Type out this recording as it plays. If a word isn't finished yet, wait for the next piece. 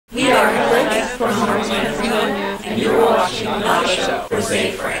notashow for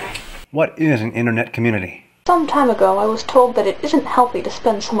Zay Frank. What is an internet community? Some time ago, I was told that it isn't healthy to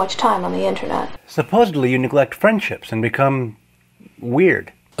spend so much time on the internet. Supposedly you neglect friendships and become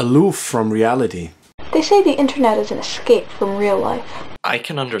weird. Aloof from reality. They say the internet is an escape from real life. I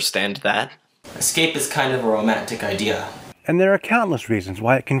can understand that. Escape is kind of a romantic idea. And there are countless reasons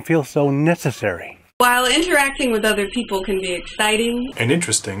why it can feel so necessary. While interacting with other people can be exciting And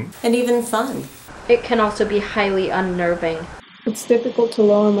interesting. and even fun, it can also be highly unnerving. It's difficult to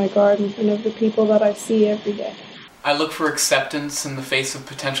lower my guard in front of the people that I see every day. I look for acceptance in the face of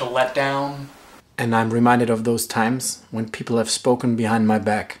potential letdown. And I'm reminded of those times when people have spoken behind my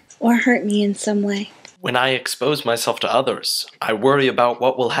back. Or hurt me in some way. When I expose myself to others, I worry about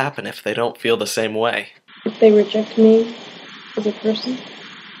what will happen if they don't feel the same way. If they reject me as a person.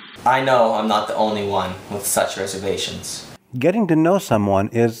 I know I'm not the only one with such reservations. Getting to know someone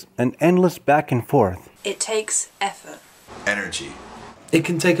is an endless back and forth. It takes effort. Energy. It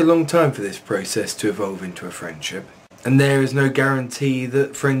can take a long time for this process to evolve into a friendship, and there is no guarantee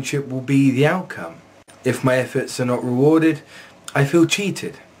that friendship will be the outcome. If my efforts are not rewarded, I feel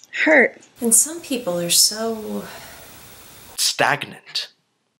cheated. Hurt. And some people are so stagnant.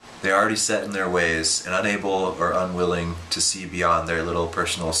 They're already set in their ways and unable or unwilling to see beyond their little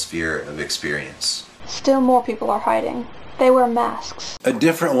personal sphere of experience. Still more people are hiding. They wear masks. A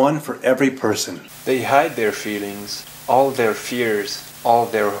different one for every person. They hide their feelings, all their fears, all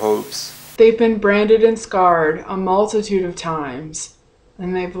their hopes. They've been branded and scarred a multitude of times,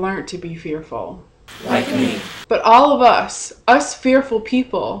 and they've learned to be fearful. Like me. But all of us fearful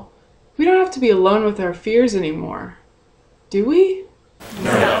people, we don't have to be alone with our fears anymore. Do we?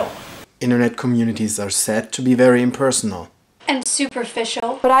 No. Internet communities are said to be very impersonal. And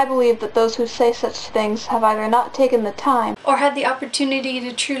superficial. But I believe that those who say such things have either not taken the time Or had the opportunity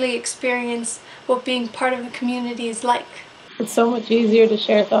to truly experience what being part of a community is like. It's so much easier to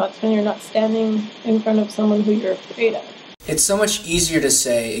share thoughts when you're not standing in front of someone who you're afraid of. It's so much easier to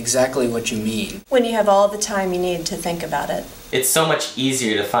say exactly what you mean. when you have all the time you need to think about it. It's so much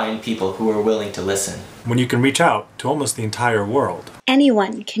easier to find people who are willing to listen. When you can reach out to almost the entire world.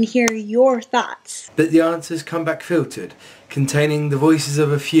 Anyone can hear your thoughts. That the answers come back filtered, containing the voices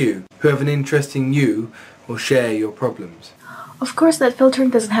of a few who have an interest in you or share your problems. Of course, that filtering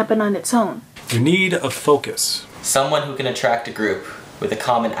doesn't happen on its own. You need a focus. Someone who can attract a group with a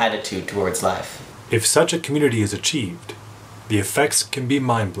common attitude towards life. If such a community is achieved, the effects can be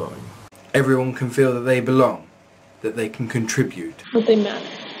mind-blowing. Everyone can feel that they belong, that they can contribute. But they matter.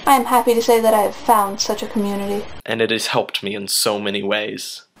 I am happy to say that I have found such a community. And it has helped me in so many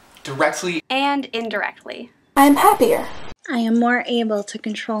ways. Directly And indirectly. I am happier. I am more able to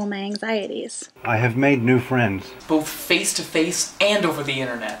control my anxieties. I have made new friends. both face to face and over the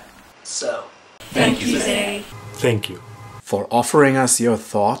internet. So, Thank you, Zay. Thank you. For offering us your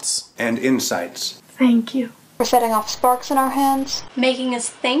thoughts And insights. Thank you. For setting off sparks in our hands. Making us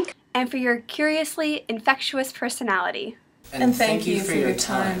think. And for your curiously infectious personality. And thank you for your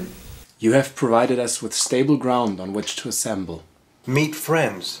time. You have provided us with stable ground on which to assemble. Meet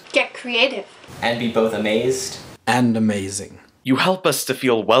friends. Get creative. And be both amazed And amazing. You help us to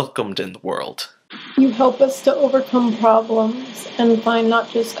feel welcomed in the world. You help us to overcome problems and find not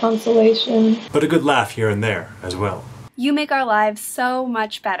just consolation, But a good laugh here and there as well. You make our lives so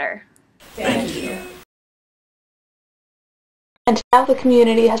much better. Thank you. And now the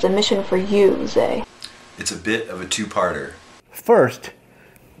community has a mission for you, Zay. It's a bit of a two-parter. First,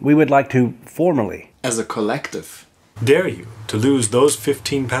 we would like to formally, As a collective. Dare you to lose those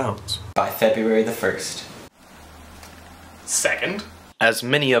 15 pounds. by February the 1st. second, As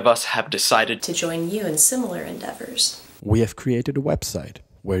many of us have decided To join you in similar endeavors. We have created a website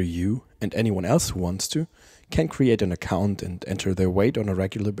where you and anyone else who wants to can create an account and enter their weight on a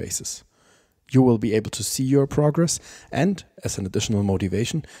regular basis. You will be able to see your progress and, as an additional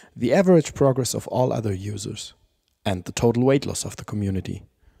motivation, the average progress of all other users and the total weight loss of the community.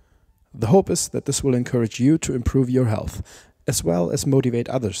 The hope is that this will encourage you to improve your health as well as motivate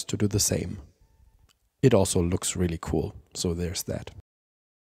others to do the same. It also looks really cool, so there's that.